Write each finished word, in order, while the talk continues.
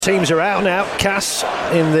Teams are out now. Cass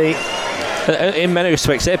in the... In many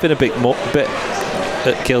respects, they've been a bit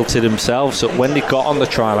guilty themselves. So when they got on the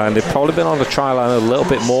try line, they've probably been on the try line a little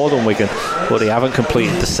bit more than Wigan, but they haven't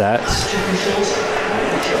completed the sets.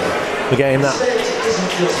 We're getting that.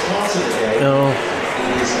 No,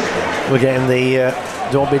 we're getting the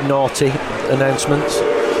 "Don't be naughty" announcements.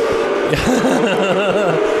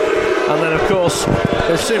 And then, of course,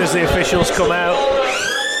 as soon as the officials come out.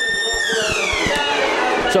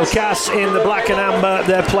 So Cass in the black and amber,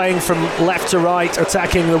 they're playing from left to right,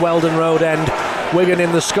 attacking the Weldon Road end. Wigan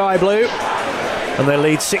in the sky blue, and they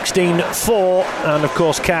lead 16-4. And of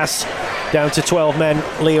course Cass down to 12 men.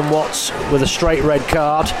 Liam Watts with a straight red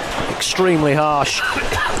card, extremely harsh.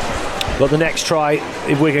 But the next try,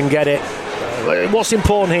 if Wigan get it, what's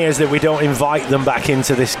important here is that we don't invite them back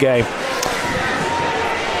into this game.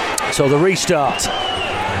 So the restart.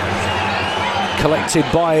 Collected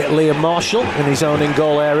by Liam Marshall in his own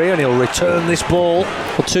in-goal area, and he'll return this ball.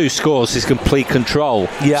 Well, 2 scores is complete control.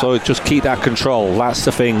 Yeah. So just keep that control. That's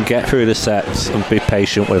the thing. Get through the sets and be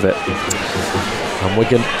patient with it. And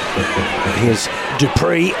Wigan, here's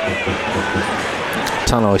Dupree.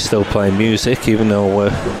 Tano is still playing music, even though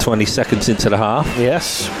we're 20 seconds into the half.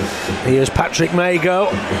 Yes. Here's Patrick Mago.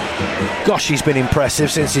 Gosh, he's been impressive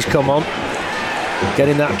since he's come on.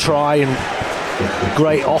 Getting that try and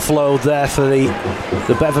great offload there for the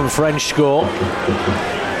Bevan French score.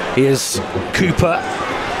 Here's Cooper.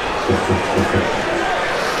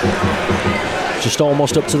 Just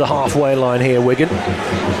almost up to the halfway line here, Wigan.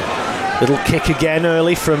 Little kick again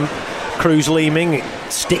early from Cruz Leeming. It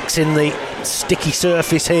sticks in the sticky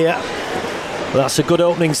surface here. But that's a good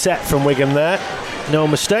opening set from Wigan there. No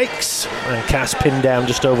mistakes. And Cass pinned down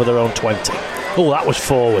just over their own 20. Oh, that was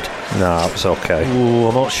forward. No, it was okay. Ooh,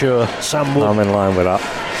 I'm not sure. Sam Wood. I'm in line with that.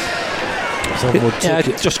 Sam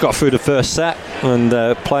Wood just got through the first set and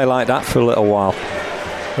play like that for a little while.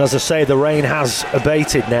 As I say, the rain has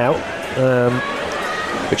abated now,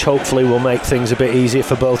 which hopefully will make things a bit easier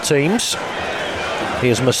for both teams.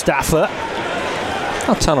 Here's Mustafa.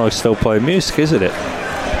 Tano's still playing music, isn't it?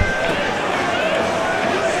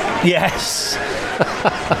 Yes.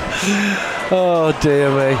 Oh dear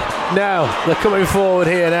me. Now they're coming forward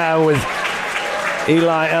here now with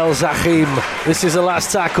Eli El Zahim. This is the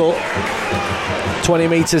last tackle. 20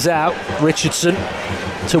 metres out. Richardson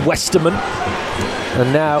to Westerman,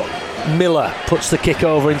 and now Miller puts the kick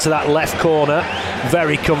over into that left corner.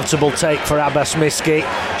 Very comfortable take for Abbas Miski.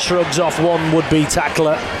 Shrugs off one would-be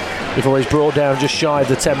tackler before he's brought down just shy of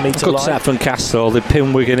the 10-metre line. Good set from Castle. They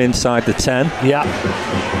pin Wigan inside the 10. Yeah.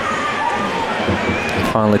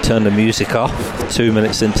 Finally turned the music off 2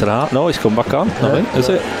 minutes into that. No, it's come back on. Is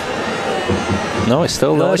it? No, it's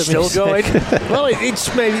still there. No, it's still going. Well,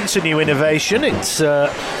 it's a new innovation. It's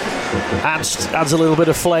adds a little bit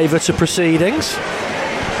of flavour to proceedings.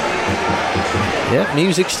 Yeah,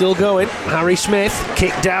 music's still going. Harry Smith,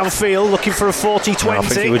 kick downfield, looking for a 40-20. No, I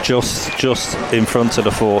think he was just in front of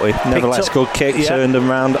the 40. Nevertheless, good kick, turned them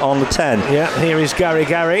round on the 10. Yeah, here is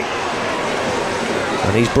Gary.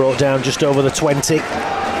 And he's brought down just over the 20.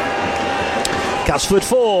 Castleford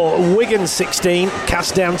 4, Wigan 16,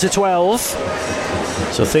 Cass down to 12.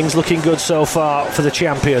 So things looking good so far for the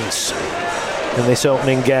champions in this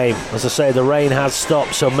opening game. As I say, the rain has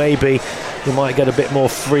stopped, so maybe we might get a bit more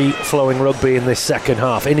free-flowing rugby in this second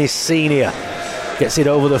half. Innis Senior gets it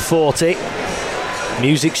over the 40.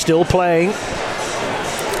 Music still playing.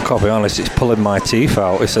 Can't be honest, it's pulling my teeth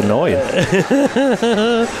out. It's annoying.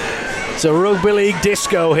 It's a rugby league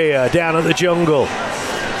disco here down at the Jungle.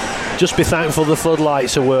 Just be thankful the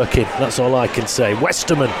floodlights are working. That's all I can say.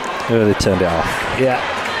 Westerman. Oh, they turned it off. Yeah.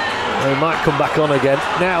 They might come back on again.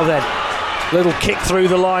 Now then, little kick through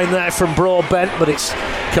the line there from Broadbent, but it's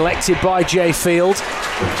collected by Jay Field.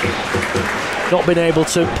 Not been able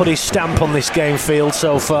to put his stamp on this game, Field,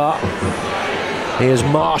 so far. Here's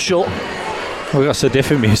Marshall. We've got some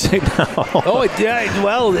different music now. Oh, yeah,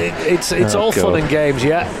 well, it's all God. Fun and games,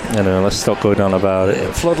 yeah. I know, let's stop going on about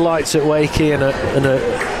it. Floodlights at Wakey and a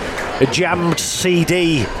jammed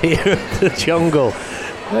CD here at the Jungle.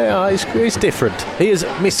 Yeah, it's different. Here's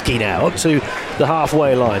Miski now, up to the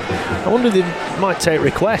halfway line. I wonder if they might take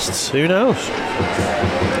requests. Who knows?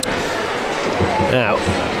 Now,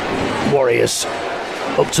 Warriors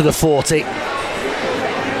up to the 40.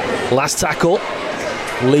 Last tackle,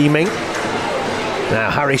 Leeming. Now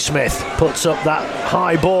Harry Smith puts up that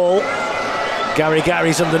high ball.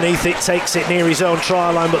 Gary's underneath it, takes it near his own try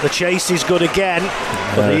line, but the chase is good again.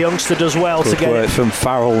 But the youngster does well to get work it from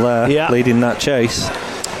Farrell there, leading that chase.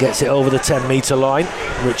 Gets it over the 10-metre line.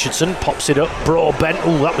 Richardson pops it up. Broadbent.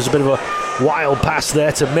 Oh, that was a bit of a wild pass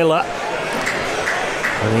there to Miller.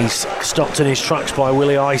 And he's stopped in his tracks by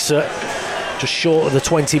Willie Isa, just short of the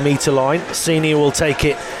 20-metre line. Senior will take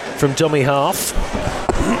it from dummy half.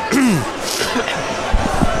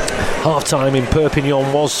 Half-time in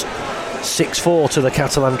Perpignan was 6-4 to the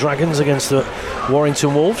Catalan Dragons against the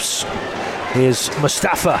Warrington Wolves. Here's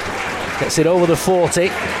Mustafa, gets it over the 40.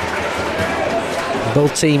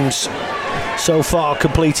 Both teams so far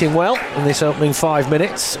completing well in this opening 5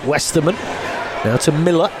 minutes. Westerman now to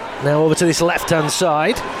Miller, now over to this left-hand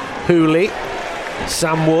side. Hooley,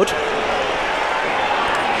 Sam Wood.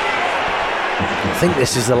 I think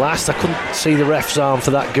this is the last. I couldn't see the ref's arm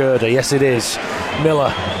for that girder. Yes, it is.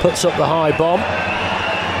 Miller puts up the high bomb.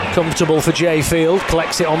 Comfortable for Jay Field,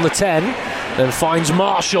 collects it on the 10, then finds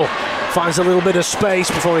Marshall, finds a little bit of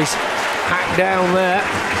space before he's hacked down there.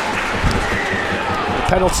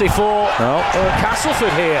 Penalty for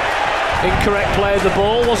Castleford here. Incorrect play of the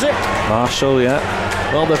ball, was it? Marshall, yeah.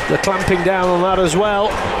 Well, they're clamping down on that as well.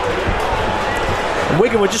 And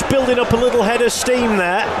Wigan were just building up a little head of steam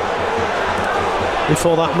there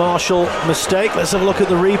before that Marshall mistake. Let's have a look at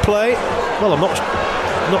the replay. Well, I'm not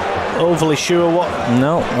overly sure what.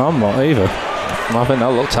 No, I'm not either. I think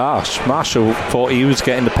that looked harsh. Marshall thought he was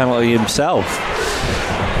getting the penalty himself.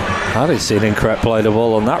 I didn't see an incorrect play of the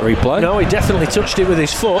ball on that replay. No, he definitely touched it with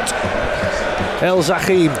his foot. El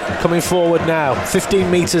Zahim coming forward now, 15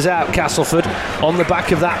 metres out, Castleford, on the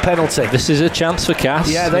back of that penalty. This is a chance for Cass.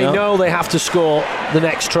 Yeah, they know they have to score the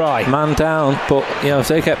next try. Man down, but if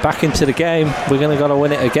they get back into the game, we're going to got to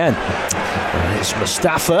win it again. And it's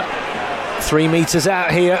Mustafa, 3 metres out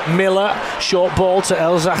here. Miller, short ball to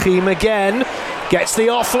El Zahim again, gets the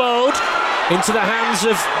offload into the hands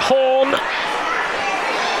of Horn,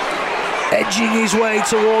 edging his way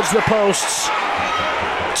towards the posts.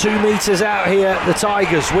 2 metres out here, the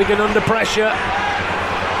Tigers. Wigan under pressure.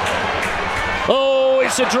 Oh,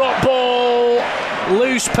 it's a drop ball.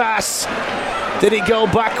 Loose pass. Did it go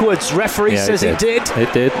backwards? Referee says it did.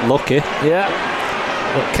 It did. Lucky. Yeah.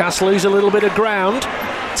 But Cass lose a little bit of ground.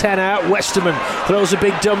 10 out. Westerman throws a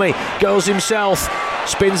big dummy. Goes himself.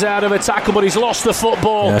 Spins out of a tackle, but he's lost the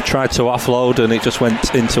football. Yeah, tried to offload and it just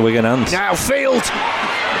went into Wigan hands. Now Field,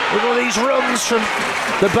 with all these runs from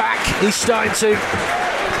the back, he's starting to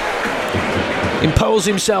impose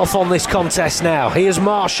himself on this contest now. Here's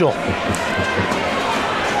Marshall.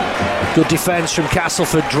 Good defence from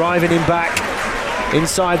Castleford, driving him back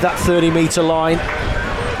inside that 30-metre line.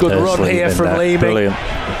 Good run here from Leeming. Brilliant.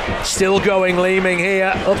 Still going, Leeming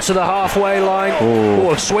here, up to the halfway line.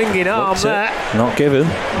 Oh, a swinging arm there. Not given.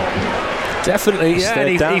 Definitely, yeah. And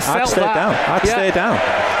he felt that. I'd stay down.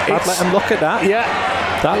 I'd let him look at that. Yeah.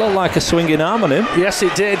 That looked like a swinging arm on him. Yes,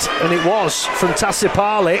 it did, and it was from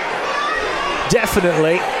Tassipali.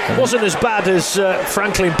 Definitely. Wasn't as bad as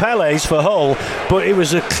Franklin Pele's for Hull, but it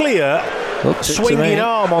was a clear swinging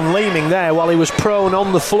arm on Leeming there while he was prone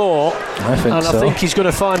on the floor. I think he's going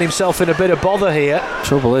to find himself in a bit of bother here.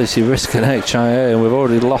 Trouble is, you're risking HIA, and we've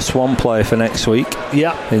already lost one player for next week.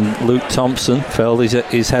 Yeah. In Luke Thompson, failed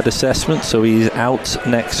his head assessment, so he's out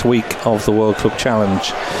next week of the World Club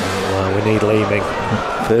Challenge. Well, we need Leeming.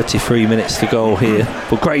 33 minutes to go here,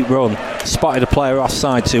 but great run. Spotted a player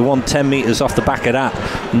offside, so he won 10 metres off the back of that,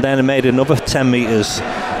 and then he made another 10 metres,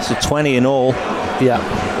 so 20 in all. Yeah.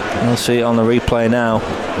 We'll see it on the replay now.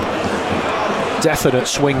 Definite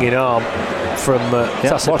swinging arm from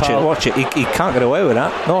Tassipali. Watch it. He can't get away with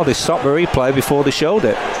that. No, they stopped the replay before they showed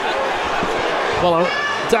it. Well,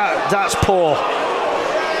 that's poor.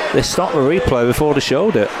 They stopped the replay before they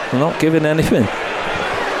showed it. They're not giving anything.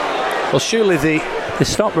 Well, surely they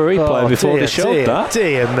stopped the replay before they showed that.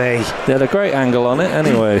 Dear me. They had a great angle on it.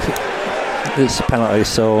 Anyway, it's a penalty,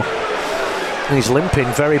 so... He's limping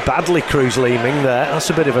very badly, Cruz Leeming there. That's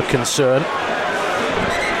a bit of a concern.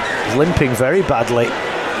 He's limping very badly.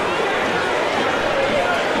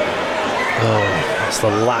 Oh, that's the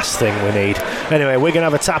last thing we need. Anyway, we're going to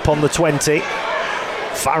have a tap on the 20.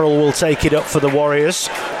 Farrell will take it up for the Warriors.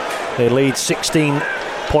 They lead 16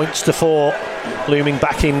 points to 4. Looming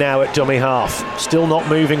back in now at dummy half. Still not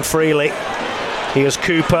moving freely. Here's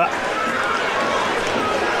Cooper.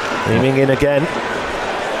 Leeming in again.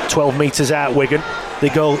 12 metres out, Wigan. They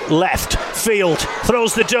go left. Field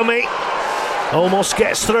throws the dummy. Almost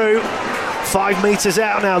gets through. 5 metres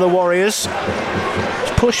out now, the Warriors.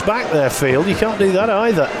 Just push back there, Field. You can't do that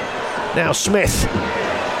either. Now Smith.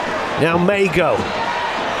 Now Mago.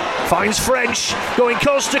 Finds French. Going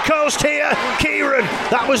coast to coast here. Kieran.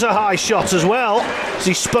 That was a high shot as well, as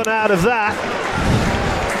he spun out of that.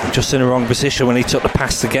 Just in the wrong position when he took the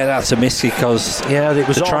pass to get out to Miski, because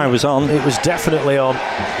the try was on. It was definitely on.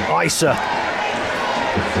 Isa.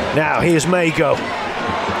 Now here's Mago.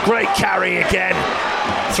 Great carry again.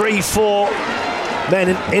 3-4 men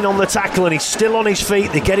in on the tackle, and he's still on his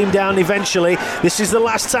feet. They get him down eventually. This is the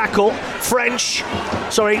last tackle.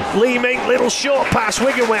 Leeming, little short pass.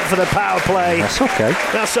 Wigan went for the power play. That's okay.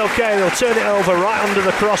 That's okay. They'll turn it over right under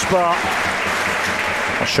the crossbar.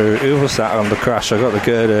 Not sure who was that on the crash. I got the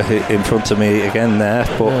girder in front of me again there,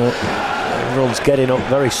 but everyone's getting up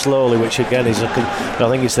very slowly, which again is, I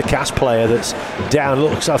think it's the cast player that's down.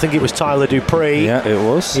 Looks, I think it was Tyler Dupree. Yeah, it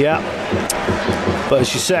was. Yeah. But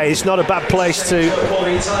as you say, it's not a bad place to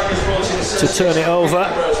turn it over.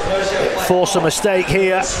 Force a mistake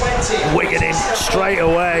here. Wigan in straight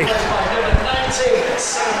away.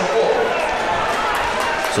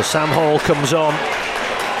 So Sam Hall comes on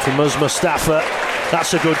for Mustafa.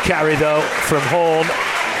 That's a good carry though from Horn.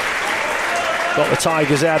 Got the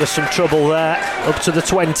Tigers out of some trouble there. Up to the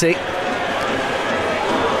 20.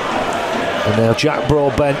 And now Jack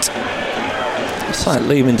Broadbent. It's like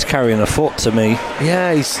Lehman's carrying a foot to me.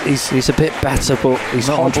 Yeah, he's a bit better, but he's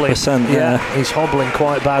hobbling. Yeah, he's hobbling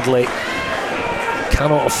quite badly.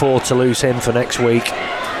 Cannot afford to lose him for next week.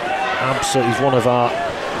 Absolutely, he's one of our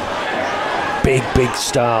big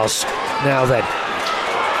stars. Now then,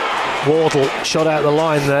 Wardle shot out the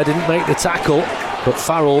line there, didn't make the tackle, but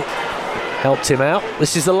Farrell helped him out.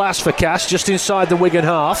 This is the last for Cass, just inside the Wigan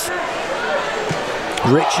half.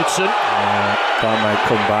 Richardson. That may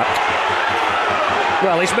come back.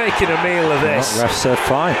 Well, he's making a meal of this. Ref said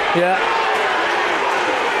fine. Yeah.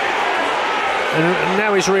 And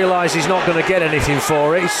now he's realised he's not going to get anything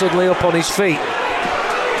for it. He's suddenly up on his feet.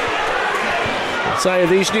 I'll tell you,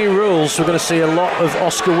 these new rules, we're going to see a lot of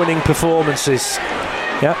Oscar-winning performances.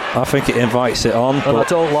 Yeah, I think it invites it on. And I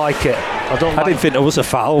don't like it. I didn't think there was a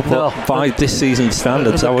foul, but by this season's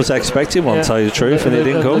standards, I was expecting one, to tell you the truth, and it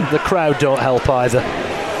didn't come. The crowd don't help either.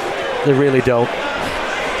 They really don't.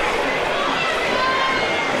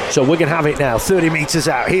 So Wigan have it now, 30 metres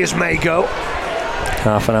out. Here's Mago.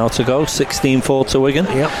 Half an hour to go, 16-4 to Wigan.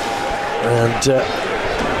 Yep. And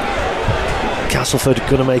Castleford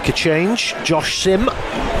going to make a change. Josh Sim.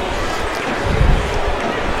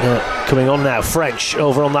 Coming on now, French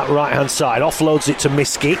over on that right-hand side. Offloads it to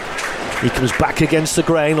Miskey. He comes back against the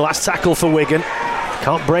grain. Last tackle for Wigan.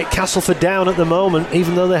 Can't break Castleford down at the moment,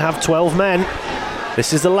 even though they have 12 men.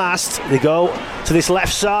 This is the last. They go to this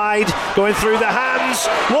left side, going through the hands.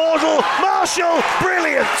 Wardle, Marshall,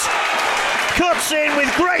 brilliant. Cuts in with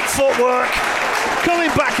great footwork, coming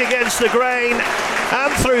back against the grain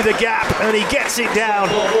and through the gap, and he gets it down.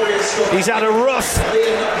 He's had a rough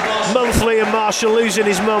month, Liam Marshall, losing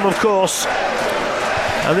his mum, of course,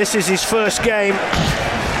 and this is his first game.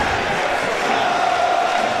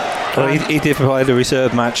 Well, he did play the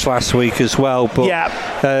reserve match last week as well, but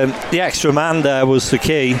the extra man there was the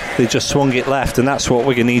key. They just swung it left, and that's what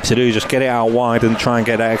we're going to need to do, just get it out wide and try and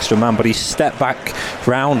get that extra man. But he stepped back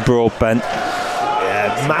round Broadbent.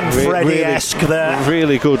 Yeah, Manfredi-esque there.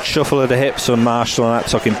 Really good shuffle of the hips on Marshall, and that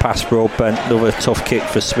took him past Broadbent. Another tough kick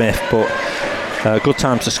for Smith, but good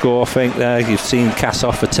time to score, I think, there. You've seen Cass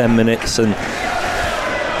off for 10 minutes, and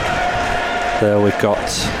there we've got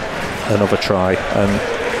another try.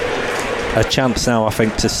 And a chance now, I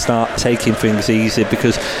think, to start taking things easy,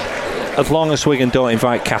 because as long as Wigan don't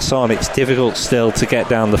invite Cass on, it's difficult still to get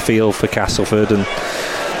down the field for Castleford. And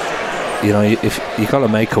you know, if you've got to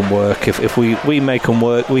make them work. If we make them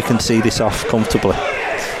work, we can see this off comfortably.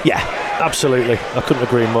 Yeah, absolutely. I couldn't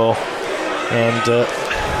agree more. And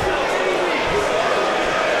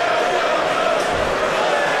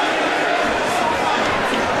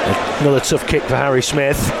another tough kick for Harry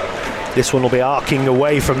Smith. This one will be arcing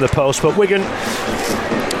away from the post, but Wigan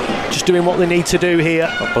just doing what they need to do here.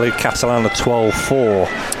 I believe Catalan are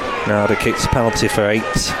 12-4. Now they kicked a penalty for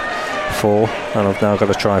 8-4, and I've now got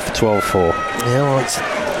to try for 12-4. Yeah, well, it's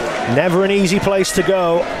never an easy place to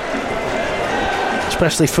go,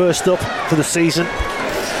 especially first up for the season.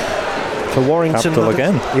 For Warrington Abdul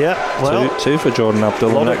again. Yeah, well, two for Jordan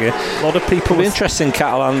Abdul. A lot of people. It'll be interesting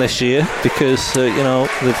Catalan this year, because you know,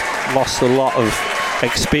 they've lost a lot of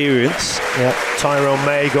experience. Yeah, Tyrone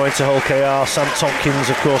May going to Hull KR, Sam Tompkins,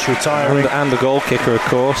 of course, retiring, and the goal kicker, of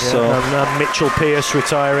course. Yeah, so and Mitchell Pearce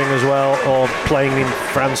retiring as well, or playing in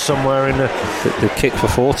France somewhere in the. They kicked for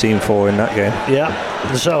 14-4 in that game.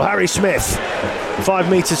 Yeah. So Harry Smith, 5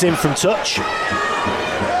 metres in from touch,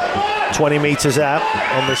 20 metres out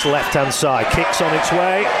on this left-hand side. Kicks on its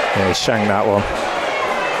way. Yeah, he shanked that one.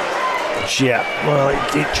 Yeah. Well,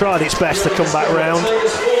 it tried its best to come back round.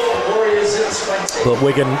 But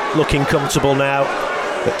Wigan looking comfortable now.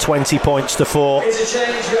 at 20 points to 4.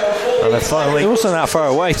 And finally, it wasn't that far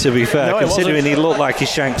away, to be fair, no, considering he looked like he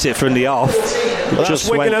shanked it from the off. Well, just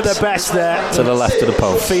Wigan at their best there. To the left of the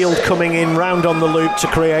post. Field coming in round on the loop to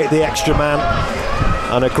create the extra man.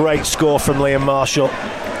 And a great score from Liam Marshall.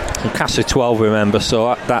 And Castle 12, remember,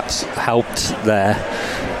 so that's helped there.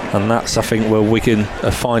 And that's, I think, where Wigan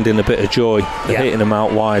are finding a bit of joy. They're hitting them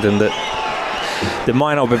out wide, and that they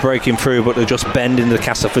might not be breaking through, but they're just bending the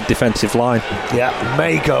Castleford defensive line. Yeah,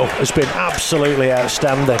 Mago has been absolutely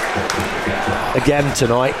outstanding again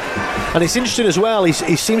tonight. And it's interesting as well, he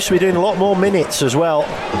seems to be doing a lot more minutes as well.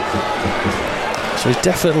 So he's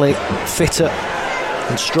definitely fitter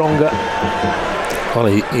and stronger. Well,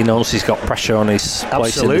 he knows he's got pressure on his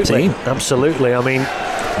place in the team. Absolutely. I mean,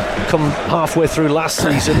 come halfway through last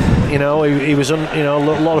season, he was, a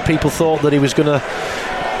lot of people thought that he was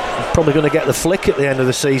probably going to get the flick at the end of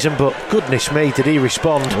the season, but goodness me, did he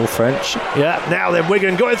respond. All French. Yeah, now then,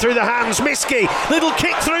 Wigan going through the hands. Miski, little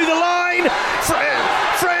kick through the line.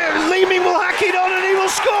 Leeming will hack it on and he will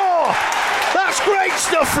score. That's great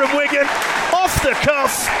stuff from Wigan. Off the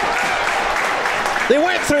cuff. They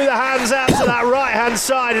went through the hands out to that right-hand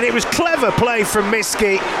side, and it was clever play from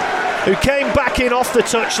Miski, who came back in off the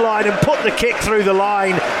touchline and put the kick through the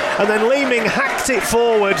line, and then Leeming hacked it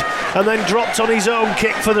forward and then dropped on his own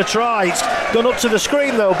kick for the try. It's gone up to the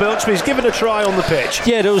screen though, Bilks, but he's given a try on the pitch.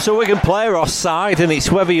 Yeah, there was a Wigan player offside, and it's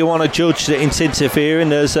whether you want to judge that it's interfering.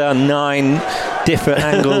 There's 9 different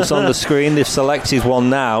angles on the screen. They've selected one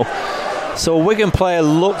now. So a Wigan player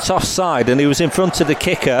looked offside, and he was in front of the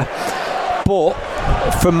kicker. But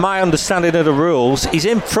from my understanding of the rules, he's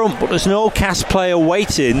in front, but there's no cast player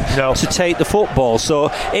waiting to take the football.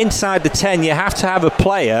 So inside the 10, you have to have a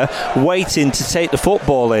player waiting to take the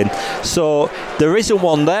football in. So there isn't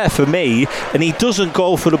one there for me, and he doesn't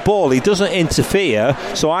go for the ball. He doesn't interfere.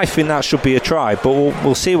 So I think that should be a try, but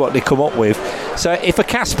we'll see what they come up with. So if a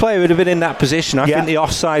cast player would have been in that position, I think the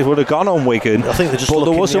offside would have gone on Wigan. I think they're just but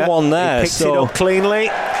looking, there wasn't one there. He picked it up cleanly.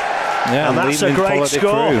 Yeah, and that's a great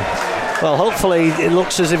score. Well, hopefully it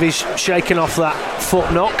looks as if he's shaken off that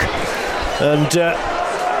foot knock. And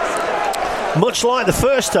much like the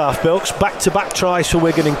first half, Bilks, back-to-back tries for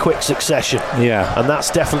Wigan in quick succession. Yeah. And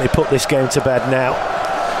that's definitely put this game to bed now.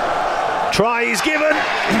 Try is given.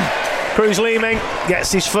 Cruz Leeming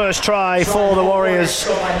gets his first try for the Warriors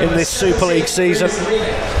in this Super League season.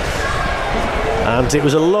 And it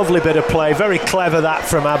was a lovely bit of play. Very clever that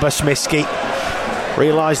from Abbas Miski.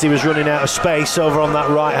 Realised he was running out of space over on that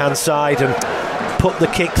right-hand side and put the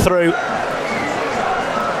kick through.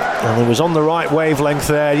 And he was on the right wavelength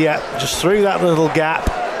there, just through that little gap.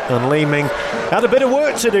 And Leeming had a bit of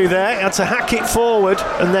work to do there. He had to hack it forward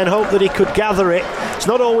and then hope that he could gather it. It's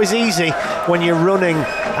not always easy when you're running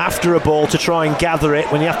after a ball to try and gather it,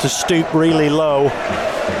 when you have to stoop really low.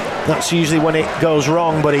 That's usually when it goes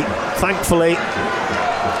wrong, but he thankfully...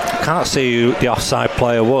 Can't see who the offside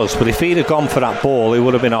player was, but if he'd have gone for that ball, he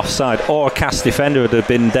would have been offside, or a cast defender would have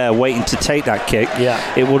been there waiting to take that kick.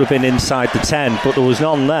 It would have been inside the 10, but there was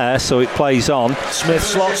none there, so it plays on. Smith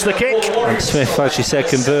slots the kick, and Smith, as you said,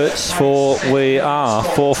 converts for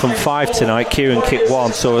 4 from 5 tonight. Kieran kicked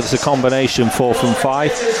 1, so it's a combination 4 from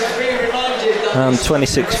 5 and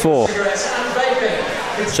 26-4.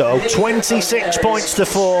 So 26 points to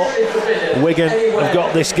 4. Wigan have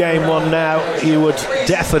got this game won now, you would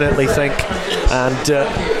definitely think. And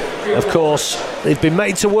of course they've been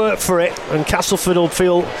made to work for it, and Castleford will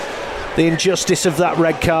feel the injustice of that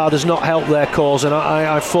red card has not helped their cause, and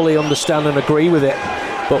I fully understand and agree with it.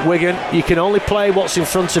 But Wigan, you can only play what's in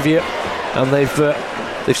front of you, and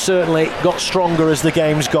they've certainly got stronger as the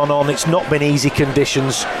game's gone on. It's not been easy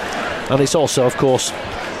conditions, and it's also, of course,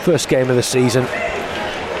 first game of the season,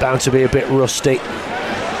 bound to be a bit rusty,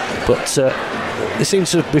 but they seem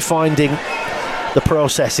to be finding the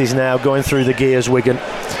processes now, going through the gears, Wigan.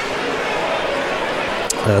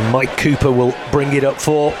 And Mike Cooper will bring it up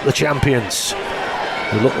for the champions,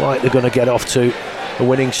 who look like they're going to get off to a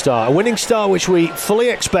winning start which we fully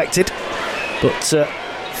expected, but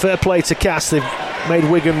fair play to Cass. They've made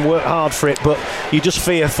Wigan work hard for it, but you just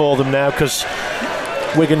fear for them now, because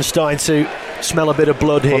Wigan's starting to smell a bit of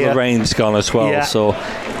blood here. Well, the rain's gone as well, so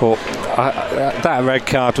but that red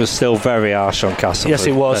card was still very harsh on Castleford. Yes,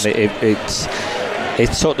 it was. And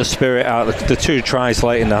it took the spirit out. The 2 tries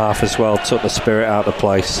late in the half as well took the spirit out of the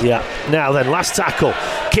place. Yeah. Now then, last tackle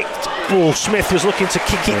kicked. Oh, Smith was looking to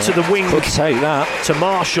kick it to the wing. Good take that to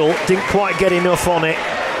Marshall. Didn't quite get enough on it.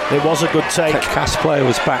 It was a good take. Cass player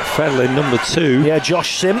was backpedaling. Number 2. Yeah,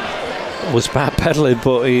 Josh Sim was backpedaling,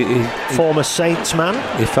 but he former Saints man.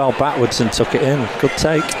 He fell backwards and took it in. Good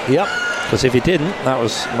take. Yep. Because if he didn't, that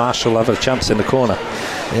was Marshall have a chance in the corner.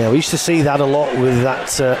 Yeah, we used to see that a lot with that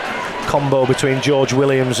combo between George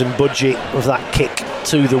Williams and Budgie of that kick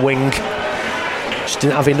to the wing. Just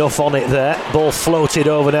didn't have enough on it there. Ball floated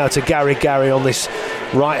over now to Gary on this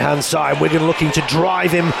right-hand side. Wigan looking to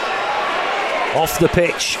drive him off the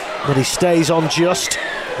pitch, but he stays on just,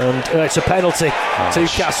 and it's a penalty to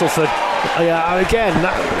Castleford. Yeah, again,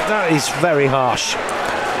 that is very harsh.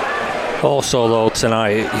 Also, though,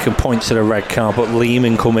 tonight you can point to the red card, but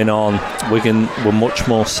Lehman coming on, Wigan were much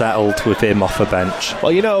more settled with him off the bench.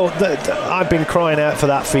 Well, you know, I've been crying out for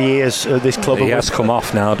that for years. This club, he has come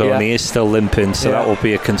off now, though, and he is still limping, so that will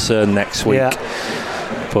be a concern next week.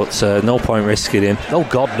 Yeah. But no point risking him. Oh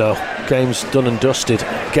God, no. Game's done and dusted.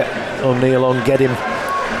 Get O'Neill on, get him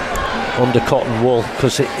under cotton wool,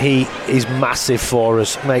 because he is massive for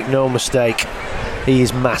us. Make no mistake, he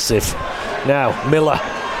is massive. Now Miller.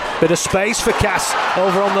 Bit of space for Cass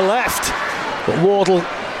over on the left, but Wardle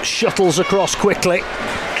shuttles across quickly.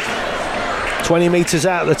 20 metres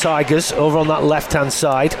out of the Tigers, over on that left-hand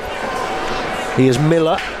side. Here's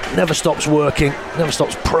Miller, never stops working, never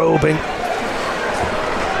stops probing.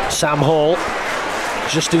 Sam Hall,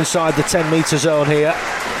 just inside the 10-metre zone here.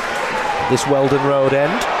 This Weldon Road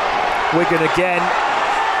end. Wigan again,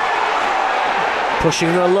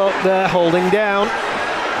 pushing the luck there, holding down.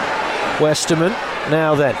 Westerman,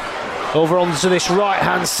 now then. Over onto this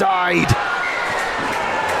right-hand side.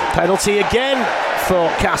 Penalty again for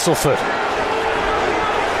Castleford.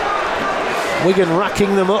 Wigan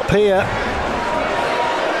racking them up here.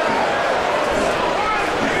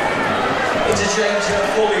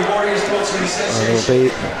 It'll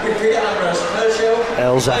be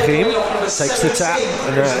El Zahim takes the tap,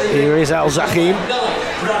 and here is El Zahim.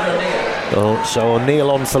 So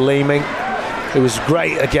O'Neill on for Leeming. It was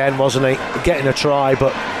great again, wasn't he? Getting a try,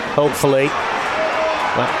 but hopefully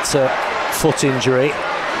that foot injury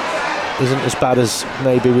isn't as bad as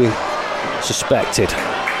maybe we suspected.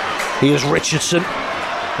 Here's Richardson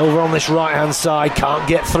over on this right hand side, can't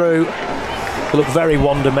get through. They look very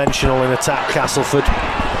one-dimensional in attack, Castleford.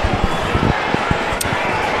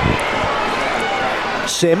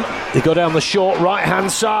 Sim, they go down the short right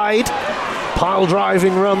hand side, pile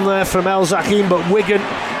driving run there from El Zahim, but Wigan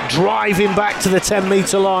driving back to the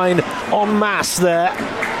 10-metre line en masse there.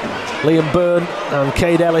 Liam Byrne and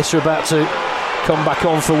Cade Ellis are about to come back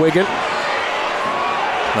on for Wigan.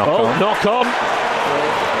 Knock on.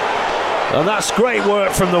 And that's great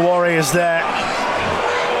work from the Warriors there.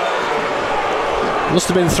 Must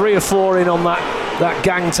have been 3 or 4 in on that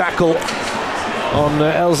gang tackle on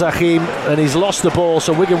El Zahim, and he's lost the ball,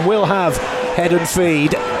 so Wigan will have head and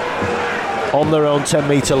feed on their own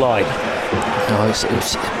 10-metre line. No,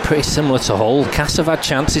 it's pretty similar to Hull. Cass have had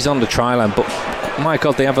chances on the try line, but my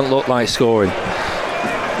God, they haven't looked like scoring.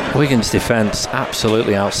 Wigan's defence,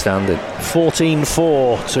 absolutely outstanding.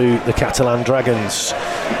 14-4 to the Catalan Dragons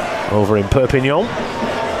over in Perpignan.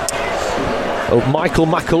 Oh, Michael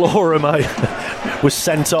McAlorum was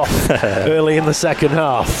sent off early in the second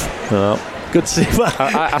half. No. Good to see that.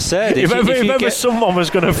 I said if ever someone was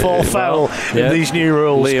going to fall foul in these new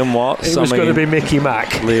rules, Liam Watts, it was going to be Mickey Mack.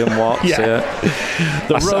 Liam Watts,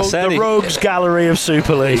 The rogues gallery of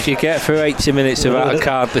Super League. If you get through 80 minutes without a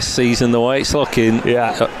card this season, the way it's looking,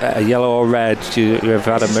 a yellow or red, you've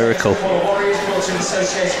had a miracle.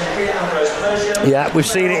 Yeah, we've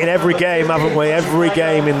seen it in every game, haven't we? Every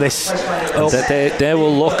game in this. They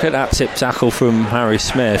will look at that tip tackle from Harry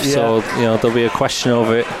Smith, so there'll be a question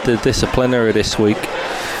over it, the disciplinary this week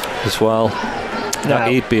as well.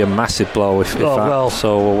 He'd be a massive blow if that,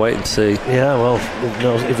 so we'll wait and see. Yeah, well,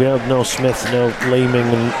 if you have no Smith, no Leeming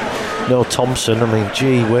and no Thompson, I mean,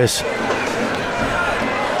 gee whiz.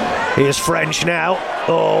 Here's French now.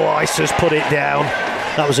 Oh, Ice's put it down.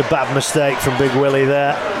 That was a bad mistake from Big Willie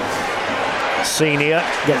there. Senior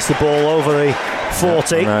gets the ball over the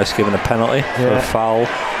 40. Now it's given a penalty for a foul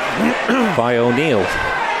by O'Neill.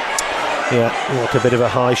 Yeah, like a bit of a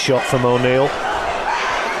high shot from O'Neill.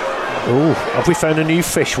 Ooh, have we found a new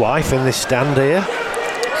fishwife in this stand here?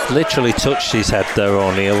 Literally touched his head there,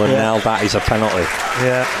 O'Neill, and now that is a penalty.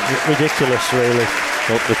 Yeah, ridiculous, really.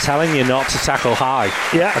 But they're telling you not to tackle high,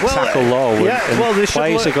 tackle low. And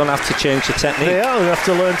players are going to have to change the technique. They are. They have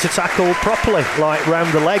to learn to tackle properly, like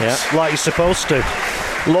round the legs, like you're supposed to.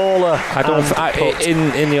 Lawler.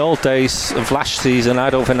 In the old days of last season,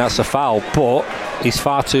 I don't think that's a foul, but he's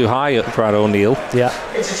far too high at Brad O'Neill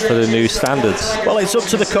for the new standards. Well, it's up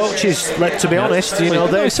to the coaches, to be honest.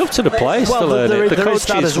 It's up to the players to learn it. The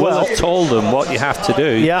coaches will have told them what you have to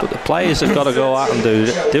do, but the players have got to go out and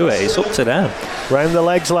do it. It's up to them. Round the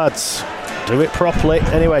legs, lads. do it properly.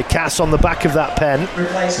 Anyway, Cass on the back of that pen.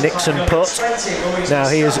 Nixon put. Now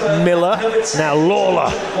here's Miller. Now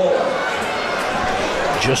Lawler.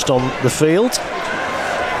 Just on the field.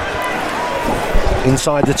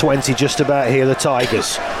 Inside the 20, just about here, the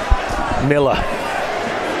Tigers. Miller.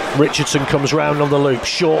 Richardson comes round on the loop.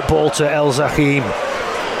 Short ball to El Zahim.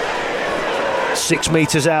 6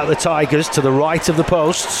 metres out, the Tigers to the right of the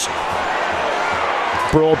posts.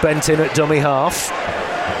 Broadbent in at dummy half.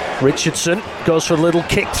 Richardson goes for a little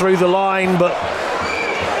kick through the line, but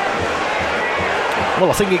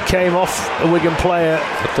I think it came off a Wigan player.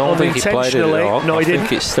 I don't think he played it at all. No, he didn't. I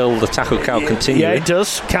think it's still the tackle count continuing. Yeah, it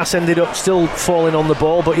does. Cass ended up still falling on the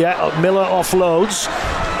ball, but yeah, Miller offloads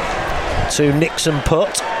to Nixon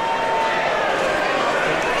put.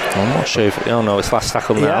 I'm not sure if... Oh no, it's last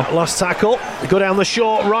tackle now. Yeah, last tackle. They go down the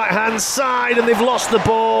short right-hand side and they've lost the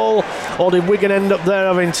ball. Or did Wigan end up there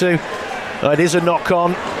having to... it is a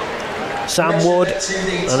knock-on. Sam Wood,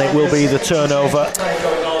 and it will be the turnover.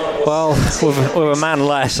 Well, with a man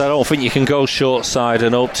less, I don't think you can go short side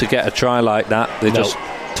and hope to get a try like that. They just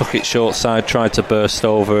took it short side, tried to burst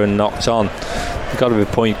over and knocked on. You've got to be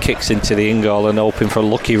putting kicks into the in-goal and hoping for a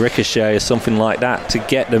lucky ricochet or something like that to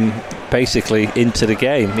get them basically into the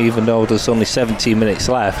game. Even though there's only 17 minutes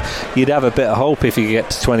left, you'd have a bit of hope if you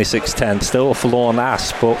get to 26-10. Still a forlorn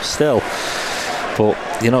ass, but still. But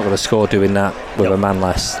you're not going to score doing that with a man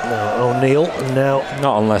less. No, O'Neill now.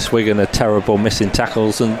 Not unless Wigan are terrible missing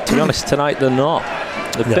tackles, and to be honest, tonight they're not.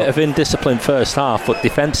 A bit of indiscipline first half, but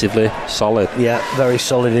defensively solid. Yeah, very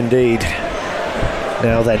solid indeed.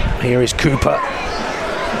 Now then, here is Cooper.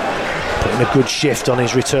 Putting a good shift on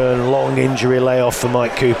his return. Long injury layoff for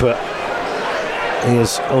Mike Cooper.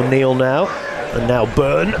 Here's O'Neill now. And now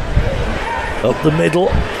Byrne. Up the middle.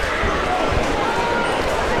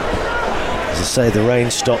 As I say, the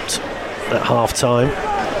rain stopped at half-time.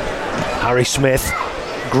 Harry Smith.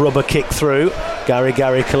 Grubber kick through. Gary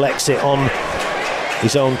collects it on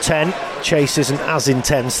his own 10. Chase isn't as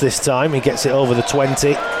intense this time. He gets it over the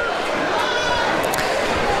 20.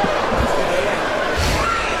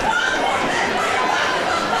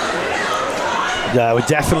 Yeah, we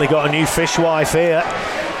definitely got a new fishwife here.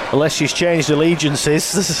 Unless she's changed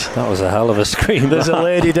allegiances. That was a hell of a scream. There's a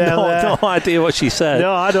lady down there. No idea what she said.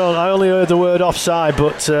 No, I don't. I only heard the word offside,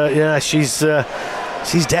 but yeah, she's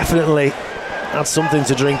definitely had something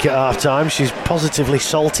to drink at half-time. She's positively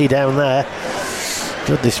salty down there.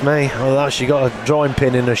 Goodness me. Well, she got a drawing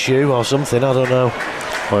pin in her shoe or something, I don't know.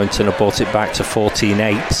 Warrington have brought it back to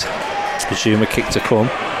 14-8. Presume a kick to come.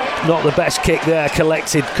 Not the best kick there,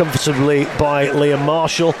 collected comfortably by Liam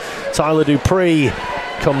Marshall. Tyler Dupree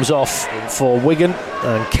comes off for Wigan,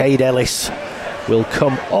 and Cade Ellis will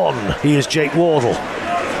come on. Here's Jake Wardle.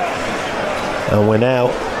 And we're now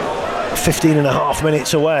 15 and a half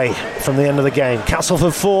minutes away from the end of the game.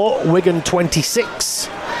 Castleford 4, Wigan 26.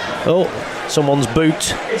 Oh, someone's boot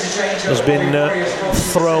has been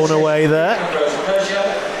thrown away there.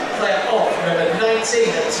 Player off, number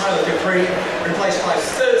 19, Tyler Dupree, replaced by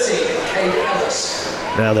 13, Cade Ellis.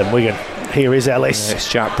 Now then, Wigan. Here is Ellis. It's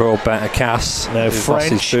Jack Broadbent, a Cass. Now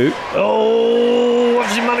French. Oh, what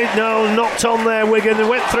has he managed? No, knocked on there, Wigan. They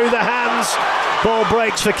went through the hands. Ball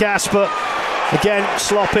breaks for Cass, but again,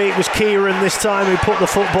 sloppy. It was Kieran this time who put the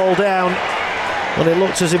football down. And it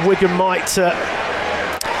looked as if Wigan might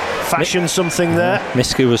fashion something there.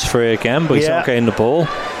 Miski was free again, but he's not getting the ball.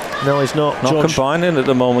 No, he's not. Not combining at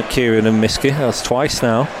the moment, Kieran and Miski. That's twice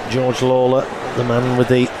now. George Lawler, the man with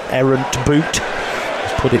the errant boot,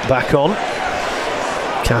 has put it back on.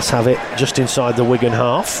 Cass have it just inside the Wigan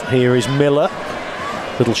half. Here is Miller.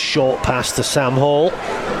 Little short pass to Sam Hall.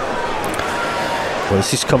 Well,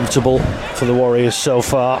 this is comfortable for the Warriors so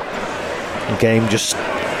far. The game just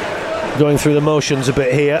going through the motions a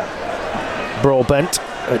bit here. Broadbent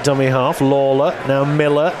at dummy half. Lawler, now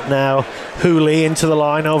Miller, now Hooley into the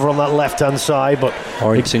line over on that left-hand side. But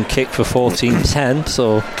Warrington kick for 14-10,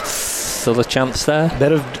 so still a chance there.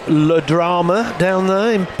 Bit of le drama down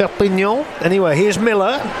there in Perpignan. Anyway, here's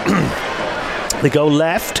Miller. They go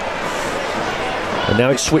left. And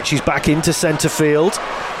now it switches back into centre field.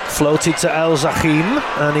 Floated to El Zahim,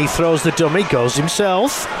 and he throws the dummy, goes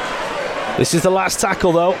himself. This is the last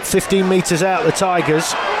tackle though, 15 metres out, the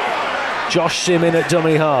Tigers. Josh Simmon at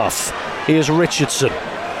dummy half. Here's Richardson,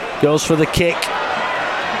 goes for the kick.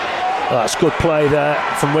 That's good play there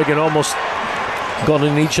from Wigan, almost gone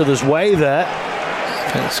in each other's way there.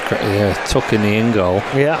 That's great, yeah, tuck in the in goal.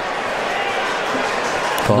 Yeah.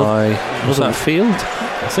 Was that Field?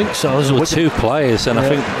 I think so. There were two players, and I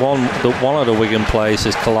think one of the Wigan players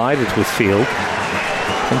has collided with Field.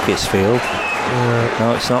 I think it's Field.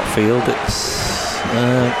 No, it's not Field. It's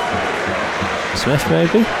Smith,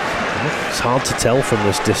 maybe? It's hard to tell from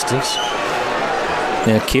this distance.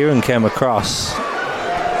 Yeah, Kieran came across.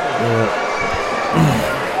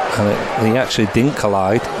 And he actually didn't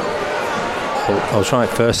collide. I was right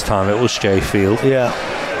first time, it was Jay Field. Yeah.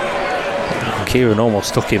 Kieran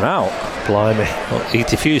almost took him out. Blimey. Well, he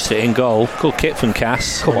diffused it in goal. Good kick from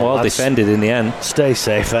Cass. Come on, well lads. defended in the end. Stay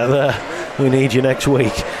safe out there. We need you next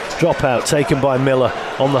week. Drop out taken by Miller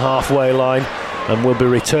on the halfway line and will be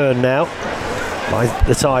returned now by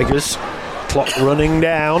the Tigers. Clock running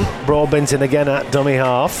down. Broadbent again at dummy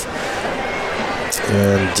half.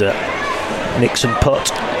 And Nixon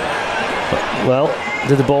put. Well,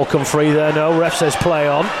 did the ball come free there? No. Ref says play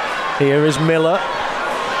on. Here is Miller.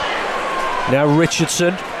 Now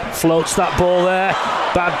Richardson floats that ball there.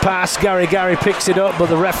 Bad pass. Gary picks it up, but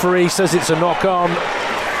the referee says it's a knock on.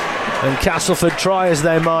 And Castleford try as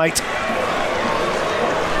they might.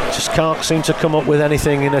 Just can't seem to come up with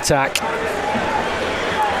anything in attack.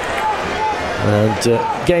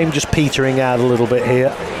 And game just petering out a little bit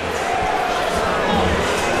here.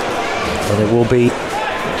 And it will be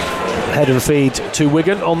head and feed to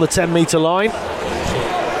Wigan on the 10-metre line.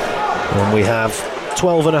 And we have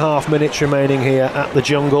 12 and a half minutes remaining here at the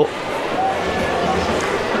Jungle.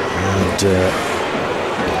 And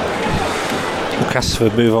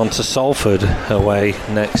Castleford move on to Salford away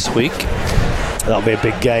next week. That'll be a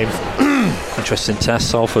big game. Interesting test.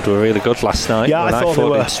 Salford were really good last night. Yeah, I thought they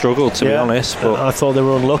were. They'd struggled, to be honest. But I thought they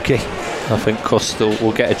were unlucky. I think Custle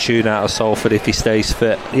will get a tune out of Salford if he stays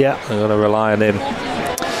fit. Yeah. I'm going to rely on him.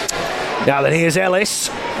 Now then, here's Ellis.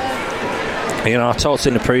 You know, I talked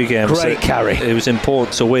in the pre-game. Great carry. It was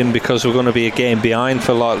important to win because we're going to be a game behind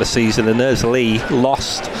for like the season. And there's Lee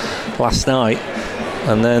lost last night,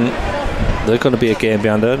 and then they're going to be a game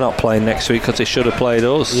behind. They're not playing next week because they should have played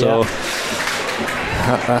us. Yeah. So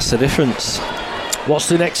that's the difference. What's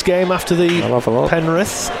the next game after the I'll have a look.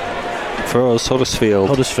 Penrith? For us, Huddersfield.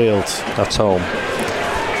 That's home.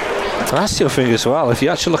 And that's the other thing as well. If you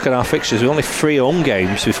actually look at our fixtures, we're only 3 home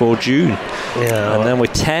games before June. Yeah. And then we're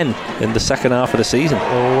 10 in the second half of the season.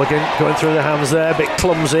 Oh, we're going through the hands there. A bit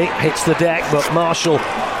clumsy. Hits the deck, but Marshall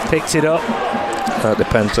picked it up. That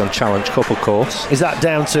depends on Challenge Cup, of course. Is that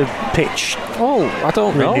down to pitch? Oh, I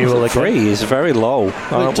don't know. The 3 is very low.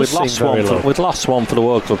 We'd lost one for the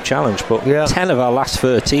World Club Challenge, but 10 of our last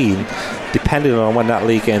 13, depending on when that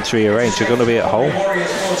league game's rearranged, are going to be at home.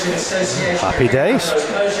 Happy days.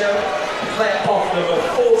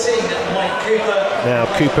 Now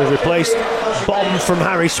Cooper replaced. Bomb from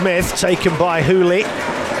Harry Smith, taken by Hooley.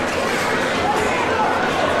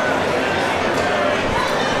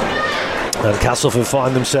 And Castleford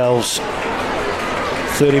find themselves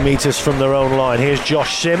 30 metres from their own line. Here's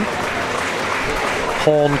Josh Sim.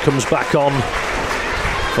 Horn comes back on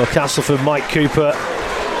for Castleford. Mike Cooper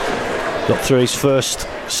got through his first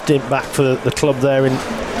stint back for the club there in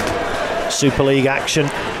Super League action.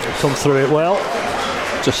 Come through it well.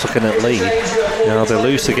 Just looking at Leeds, they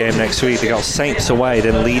lose the game next week. They got Saints away,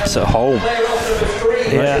 then Leeds at home.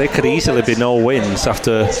 Yeah. They could easily be no wins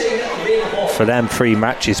after, for them, 3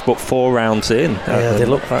 matches, but 4 rounds in. Yeah, they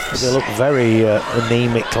look very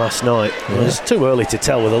anemic last night. Yeah. Well, it's too early to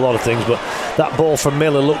tell with a lot of things, but that ball from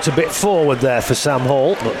Miller looked a bit forward there for Sam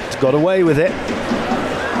Hall, but he's got away with it.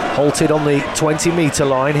 Halted on the 20-metre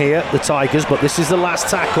line here, the Tigers, but this is the last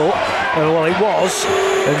tackle. And well, it was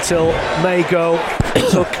until Mago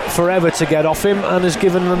took forever to get off him and has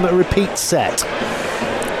given them a repeat set.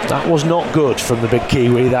 That was not good from the big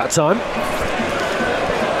Kiwi that time.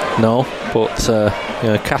 No, but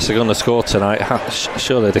Cass are going to score tonight.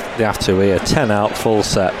 Surely they have to here. 10 out, full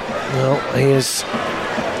set. Well, here's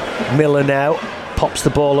Miller now. Pops the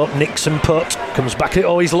ball up. Nixon put. Comes back.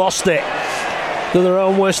 Oh, he's lost it. They're their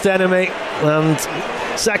own worst enemy. And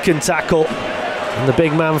second tackle. And the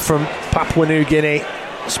big man from Papua New Guinea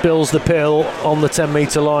spills the pill on the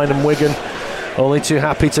 10-metre line, and Wigan only too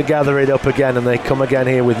happy to gather it up again, and they come again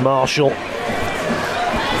here with Marshall.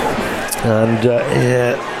 And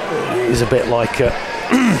he's a bit like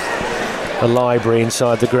a library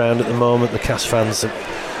inside the ground at the moment. The Cass fans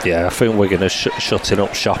I think Wigan are shutting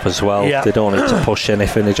up shop as well. Yeah. They don't need to push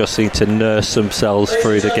anything. They just need to nurse themselves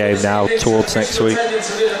through the game now towards next week.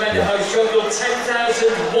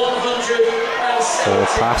 Ball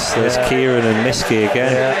pass. There's Kieran and Miskey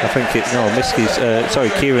again. I think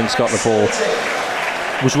Kieran's got the ball.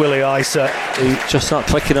 Was Willie Isa. He's just not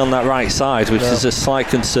clicking on that right side, which is a slight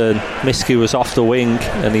concern. Miskey was off the wing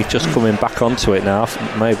and he's just coming back onto it now.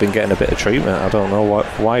 May have been getting a bit of treatment. I don't know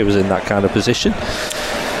why he was in that kind of position.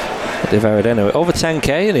 They've heard anyway. Over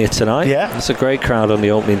 10k in here tonight. Yeah. It's a great crowd on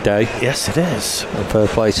the opening day. Yes, it is. And fair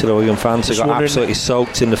play to the Wigan fans. They got absolutely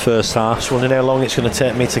soaked in the first half. Just wondering how long it's going to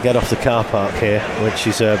take me to get off the car park here, which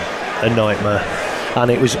is a nightmare.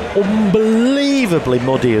 And it was unbelievably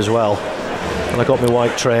muddy as well. And I got my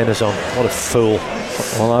white trainers on. What a fool.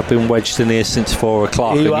 Well, I've been wedged in here since 4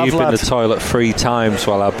 o'clock, and you've been to the toilet 3 times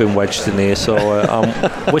while I've been wedged in here, so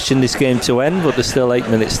I'm wishing this game to end, but there's still 8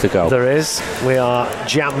 minutes to go. There is. We are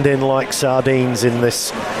jammed in like sardines in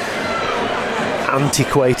this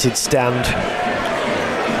antiquated stand.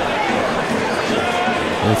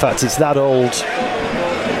 In fact, it's that old.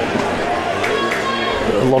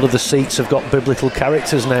 A lot of the seats have got biblical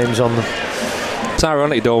characters' names on them. It's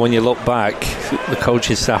ironic though, when you look back, the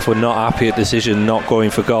coaching staff were not happy at the decision not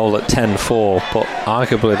going for goal at 10-4, but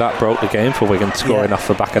arguably that broke the game for Wigan, scoring off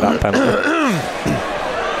the back of that penalty.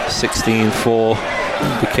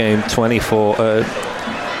 16-4 became 24.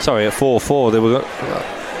 Sorry, at 4-4 they were.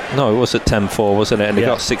 No, it was at 10-4, wasn't it? And they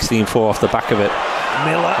got 16-4 off the back of it.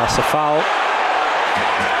 Miller. That's a foul.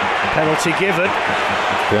 Penalty given.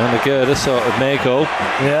 Behind the girder, sort of Mago.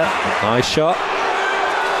 Yeah. Nice shot.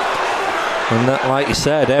 And that, like you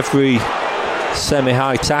said, every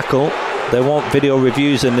semi-high tackle, they want video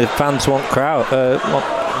reviews and the fans want crowd.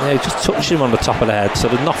 Just touch him on the top of the head, so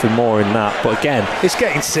there's nothing more in that. But again, it's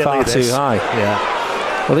getting silly. Far this. too high.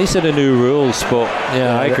 Yeah. Well, these are the new rules, but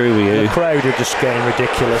I agree with you. The crowd are just getting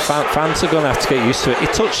ridiculous. Fans are going to have to get used to it. He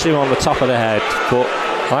touched him on the top of the head, but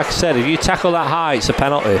like I said, if you tackle that high, it's a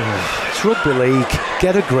penalty. It's rugby league.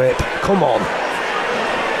 Get a grip. Come on.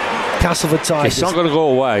 Castleford Tigers. It's not going to go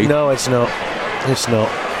away. No, it's not. It's not.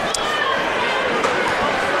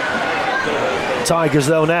 Tigers,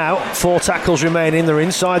 though, now 4 tackles remaining. They're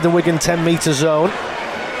inside the Wigan 10-metre zone.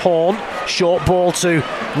 Horn, short ball to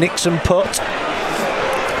Nixon Putt.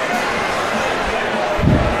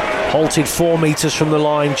 Halted 4 metres from the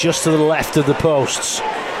line, just to the left of the posts.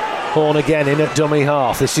 Horn again in at dummy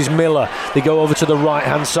half. This is Miller. They go over to the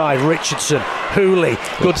right-hand side. Richardson, Hooley.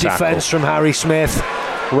 Good defence from Harry Smith.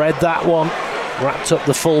 Read that one. Wrapped up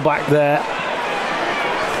the full-back there.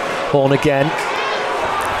 Horn again.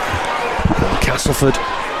 Castleford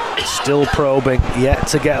still probing, yet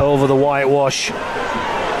to get over the whitewash.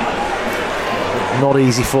 Not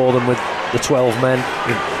easy for them with the 12 men.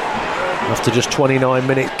 After just 29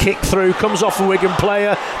 minutes, kick through, comes off a Wigan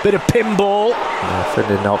player, bit of pinball. I think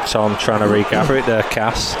they knocked on trying to regather it there,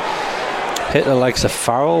 Cass. Hit the legs of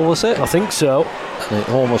Farrell, was it? I think so. And it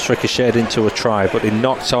almost ricocheted into a try, but they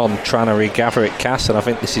knocked on trying to regather it, Cass, and I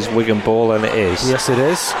think this is Wigan ball, and it is. Yes, it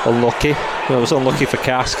is. Unlucky. It was unlucky for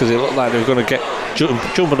Cass because it looked like they were going to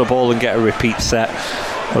jump on the ball and get a repeat set,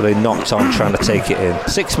 but they knocked on trying to take it in.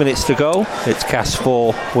 6 minutes to go. It's Cass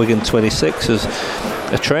 4, Wigan 26 as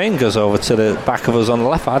a train goes over to the back of us on the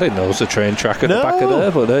left. I didn't know there was a train track at the back of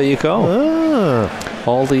there, but there you go.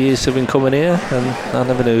 All the years have been coming here, and I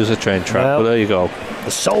never knew there was a train track, but there you go.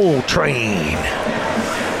 The Soul Train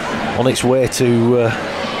on its way to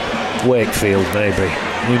Wakefield, maybe.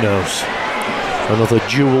 Who knows? Another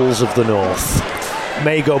Jewels of the North.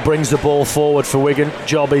 Mago brings the ball forward for Wigan.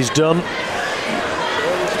 Job is done.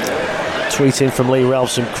 Tweeting from Lee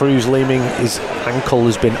Ralphson, Cruz leaning, his ankle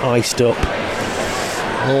has been iced up.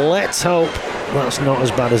 Let's hope that's not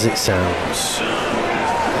as bad as it sounds.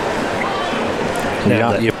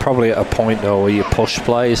 Now you're probably at a point though where you push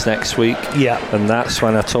players next week, and that's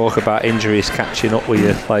when I talk about injuries catching up with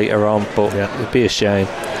you later on, but it'd be a shame.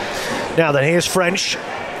 Now then, here's French,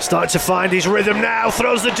 starting to find his rhythm now,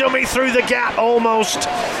 throws the dummy through the gap almost,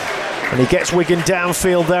 and he gets Wigan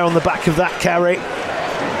downfield there on the back of that carry.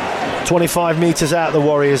 25 metres out, the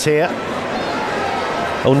Warriors here.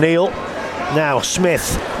 O'Neill, now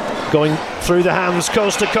Smith, going through the hands,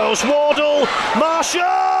 coast to coast. Wardle,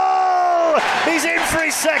 Marshall! He's in for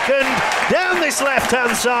his second, down this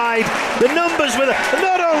left-hand side. The numbers with it.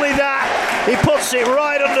 Not only that, he puts it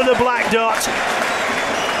right under the black dot.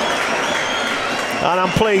 And I'm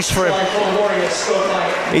pleased for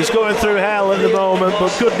him. He's going through hell at the moment,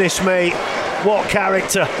 but goodness me, what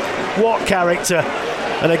character, what character.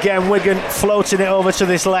 And again, Wigan floating it over to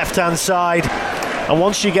this left-hand side. And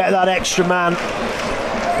once you get that extra man,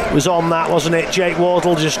 it was on that, wasn't it? Jake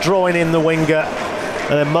Wardle just drawing in the winger.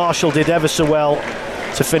 And then Marshall did ever so well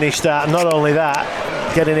to finish that. And not only that,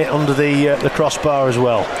 getting it under the crossbar as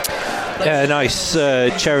well. Yeah, nice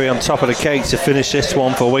cherry on top of the cake to finish this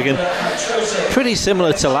one for Wigan. Pretty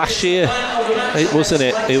similar to last year, wasn't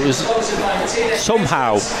it? It was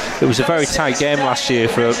somehow it was a very tight game last year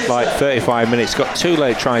for like 35 minutes. Got 2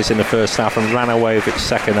 late tries in the first half and ran away with it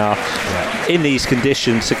second half. Yeah. In these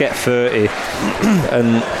conditions, to get 30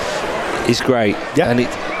 and is great. Yeah. And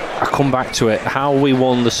I come back to it. How we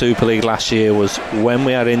won the Super League last year was when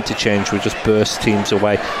we had interchange, we just burst teams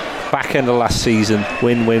away. Back end of last season,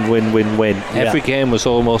 win. Every game was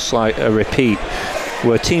almost like a repeat,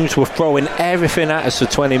 where teams were throwing everything at us for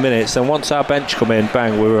 20 minutes, and once our bench come in,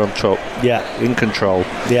 bang, we were on top. Yeah. In control.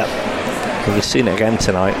 Yeah. And we've seen it again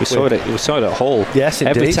tonight. We saw it at Hull. Yes,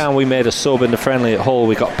 indeed. Every time we made a sub in the friendly at Hull,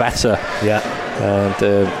 we got better. Yeah. And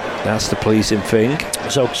that's the pleasing thing.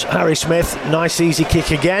 So Harry Smith, nice easy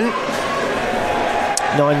kick again.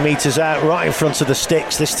 9 metres out, right in front of the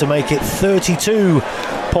sticks. This to make it 32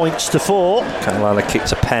 points to 4. Carolina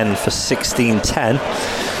kicked a pen for 16-10.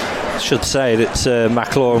 Should say that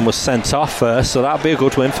McLaurin was sent off first, so that'd be a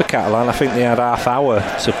good win for Catalan. I think they had half hour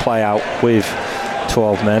to play out with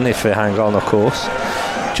 12 men if they hang on, of course.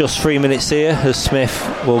 Just 3 minutes here as Smith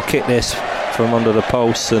will kick this from under the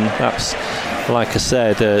post, and that's, like I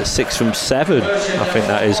said, 6 from 7 I think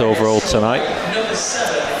that is overall tonight.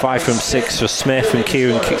 5 from 6 for Smith, and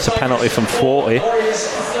Kieran kicks a penalty from 40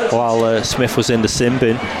 while Smith was in the sin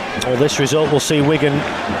bin. Well, this result will see Wigan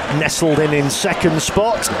nestled in second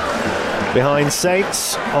spot behind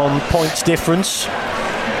Saints on points difference.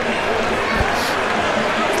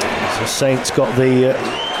 So Saints got the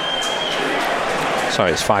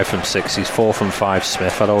sorry, it's 5 from 6. He's 4 from 5.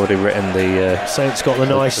 Smith. I'd already written the Saints got the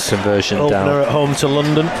nice conversion opener down at home to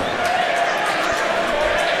London.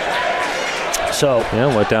 So yeah,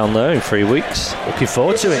 we're down there in 3 weeks. Looking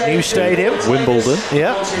forward to it. New stadium, Wimbledon.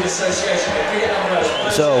 Yeah.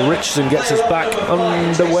 So Richardson gets us back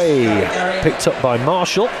underway. Picked up by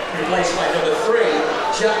Marshall. Replaced by number 3,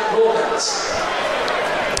 Jack Broadbent.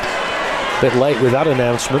 Bit late with that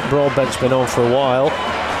announcement. Broadbent's been on for a while.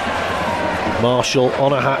 Marshall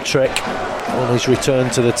on a hat-trick on his return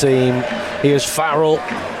to the team. Here's Farrell.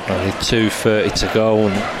 Only 2:30 to go,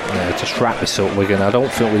 and just wrap this up, Wigan. I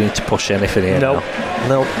don't think we need to push anything here. No.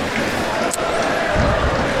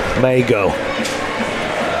 May go.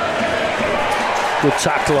 Good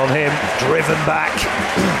tackle on him, driven back.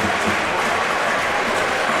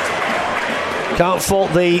 Can't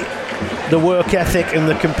fault the work ethic and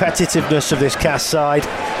the competitiveness of this Cass side.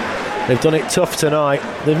 They've done it tough tonight.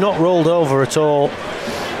 They've not rolled over at all.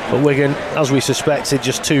 But Wigan, as we suspected,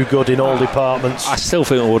 just too good in all departments. I still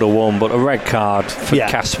think we would have won, but a red card, from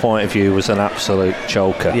Cass' point of view, was an absolute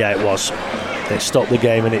choker. Yeah, it was. It stopped the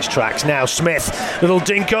game in its tracks. Now Smith, little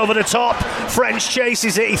dink over the top. French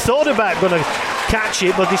chases it. He thought about going to catch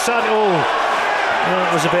it, but decided,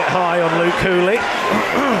 that was a bit high on Luke Cooley.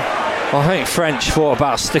 Well, I think French thought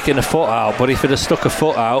about sticking a foot out, but if he'd have stuck a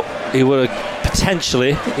foot out, he would have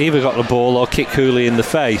potentially either got the ball or kicked Cooley in the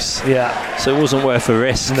face. Yeah. So it wasn't worth a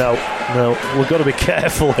risk. No, we've got to be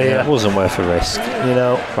careful here. Yeah, it wasn't worth a risk.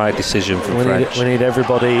 Right decision from French. We need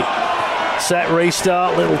everybody set,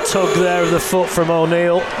 restart. Little tug there of the foot from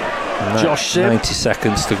O'Neill. Josh Sim. 90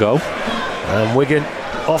 seconds to go. And Wigan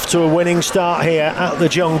off to a winning start here at the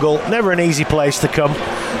Jungle. Never an easy place to come.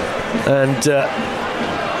 And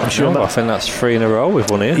I'm sure. I think that's 3 in a row we've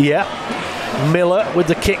won here. Yeah. Miller with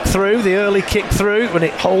the kick through, the early kick through, when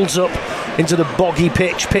it holds up into the boggy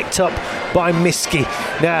pitch, picked up by Miski.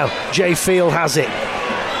 Now Jay Field has it.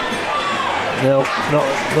 No,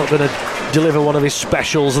 not going to deliver one of his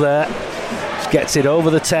specials there. Just gets it over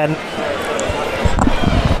the 10.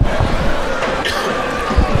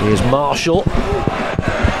 Here's Marshall.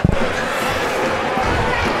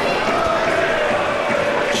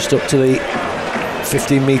 Just up to the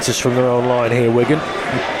 15 metres from their own line here, Wigan.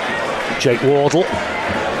 Jake Wardle.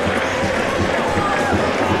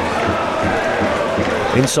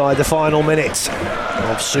 Inside the final minute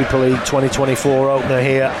of Super League 2024 opener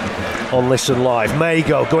here on Listen Live.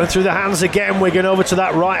 Mago going through the hands again, Wigan over to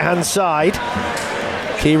that right hand side.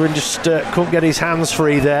 Kieran just couldn't get his hands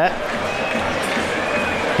free there.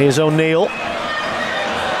 Here's O'Neill.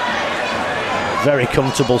 Very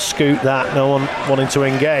comfortable scoot that, no one wanting to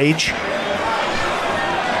engage.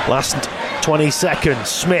 Last 20 seconds.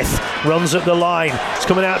 Smith runs up the line. It's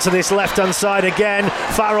coming out to this left-hand side again.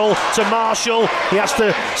 Farrell to Marshall. He has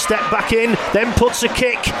to step back in, then puts a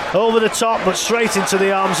kick over the top, but straight into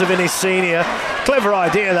the arms of Innis Senior. Clever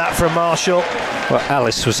idea that from Marshall. Well,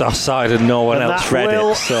 Alice was offside and no one else read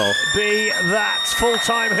it. So be that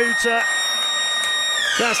full-time hooter.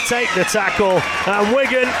 Just take the tackle, and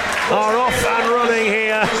Wigan are off and running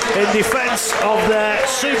here in defence of their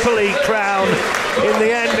Super League crown. In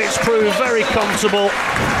the end, it's proved very comfortable,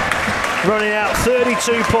 running out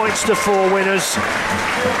 32 points to 4 winners.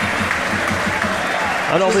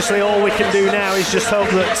 And obviously all we can do now is just hope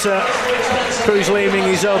that Cruz Leeming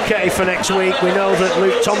is okay for next week. We know that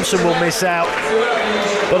Luke Thompson will miss out,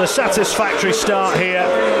 but a satisfactory start here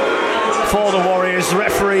for the Warriors. The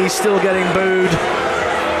referee still getting booed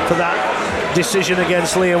for that decision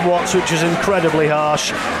against Liam Watts, which was incredibly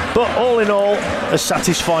harsh. But all in all, a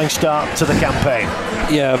satisfying start to the campaign.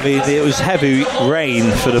 Yeah, I mean, it was heavy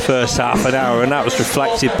rain for the first half an hour, and that was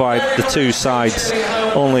reflected by the two sides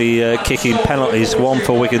only kicking penalties, 1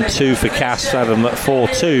 for Wigan, 2 for Cass, had them at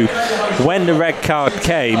 4-2. When the red card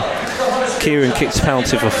came, Kieran kicked a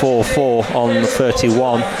penalty for 4-4 on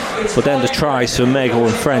 31, but then the tries for Mego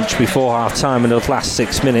and French before half-time in the last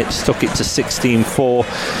 6 minutes took it to 16-4.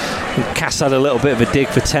 Cass had a little bit of a dig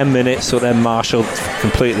for 10 minutes, so then Marshall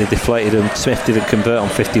completely deflated him. Smith didn't convert on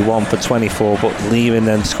 51 for 24, but Lehman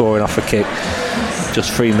then scoring off a kick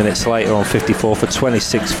just 3 minutes later on 54 for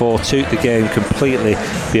 26-4 took the game completely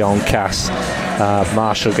beyond Cass.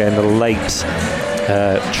 Marshall getting a late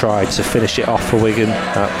try to finish it off for Wigan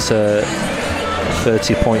at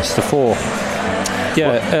 30 points to 4.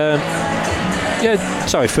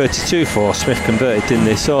 32-4. Smith converted, didn't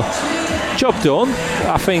they? So job done.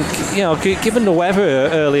 I think, given the weather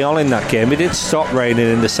early on in that game, it did stop raining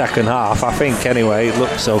in the second half. I think anyway, it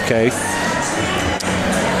looks okay.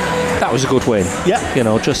 That was a good win.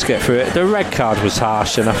 Yeah. Just get through it. The red card was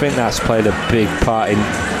harsh, and I think that's played a big part in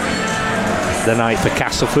the night for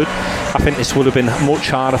Castleford. I think this would have been much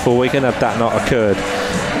harder for Wigan had that not occurred.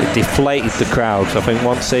 It deflated the crowd. I think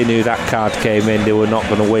once they knew that card came in, they were not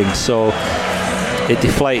going to win. So it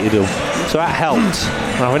deflated them. So that helped.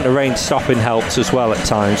 And I think the rain stopping helped as well at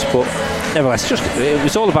times. But nevertheless, it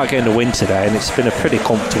was all about getting the win today, and it's been a pretty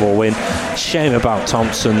comfortable win. Shame about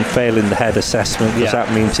Thompson failing the head assessment, because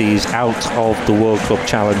that means he's out of the World Club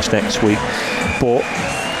Challenge next week. But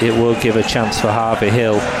it will give a chance for Harvey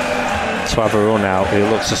Hill to have a run out. It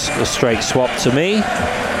looks a straight swap to me.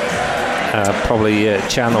 Probably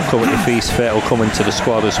Chan will come, if he's fit, will come into the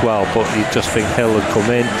squad as well, but you just think Hill would come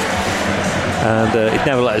in. And it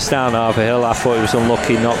never let us down, Harvey Hill. I thought he was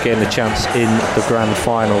unlucky not getting a chance in the grand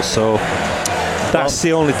final. So that's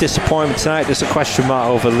the only disappointment tonight. There's a question mark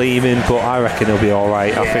over Lehman, but I reckon he'll be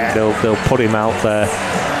alright. I think they'll put him out there,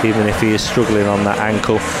 even if he is struggling on that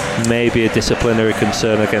ankle. Maybe a disciplinary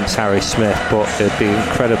concern against Harry Smith, but it'd be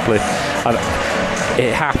incredibly...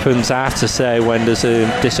 It happens, I have to say, when there's a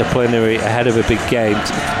disciplinary ahead of a big game,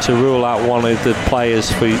 to rule out one of the players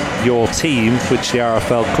for your team, which the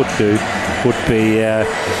RFL could do, would be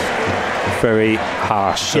very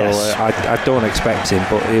harsh. So I don't expect him,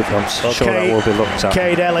 but I'm sure that will be looked at.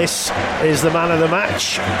 Cade Ellis is the man of the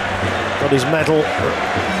match. Got his medal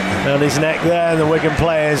on his neck there, and the Wigan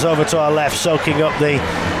players over to our left soaking up the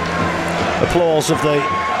applause of the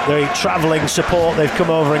travelling support. They've come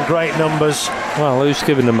over in great numbers. Well, who's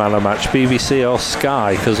giving the man a match? BBC or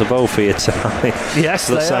Sky? Because they're both here tonight. Yes,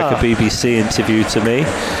 looks they like are. a BBC interview to me.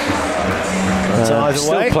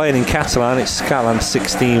 Still playing in Catalan. It's Catalan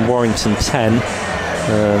 16, Warrington 10.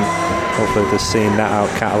 Hopefully they're seeing that out,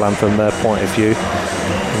 Catalan, from their point of view.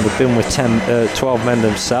 And they've been with 12 men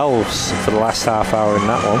themselves for the last half hour in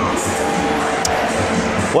that one.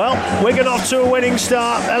 Well, Wigan off to a winning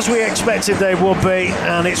start, as we expected they would be,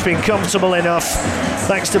 and it's been comfortable enough.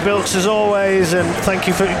 Thanks to Bilks as always, and thank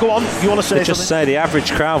you for... Go on, you want to say something? Just say the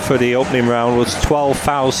average crowd for the opening round was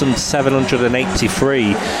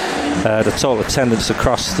 12,783. The total attendance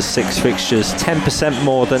across the 6 fixtures, 10%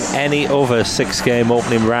 more than any other 6-game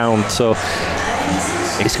opening round. So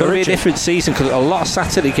it's going to be a different season, because a lot of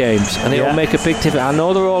Saturday games, and it will make a big difference. I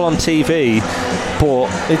know they're all on TV, but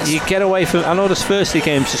you get away from... I know there's Thursday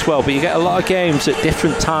games as well, but you get a lot of games at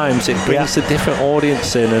different times. It brings a different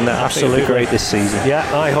audience in, and I think it'll be great this season. Yeah,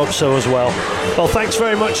 I hope so as well. Well, thanks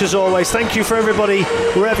very much as always. Thank you for everybody,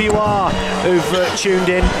 wherever you are, who've tuned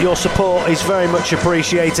in. Your support is very much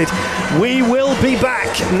appreciated. We will be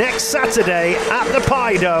back next Saturday at the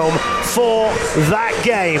Pie Dome for that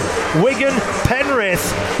game. Wigan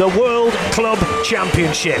Penrith, the World Club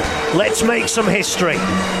Championship. Let's make some history.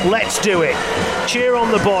 Let's do it. Cheer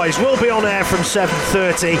on the boys. We'll be on air from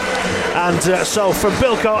 7:30, and so from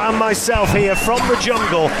Bilko and myself here from the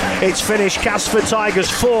jungle, it's finished. Castleford Tigers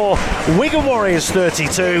 4, Wigan Warriors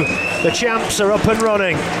 32. The champs are up and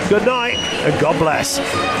running. Good night and God bless.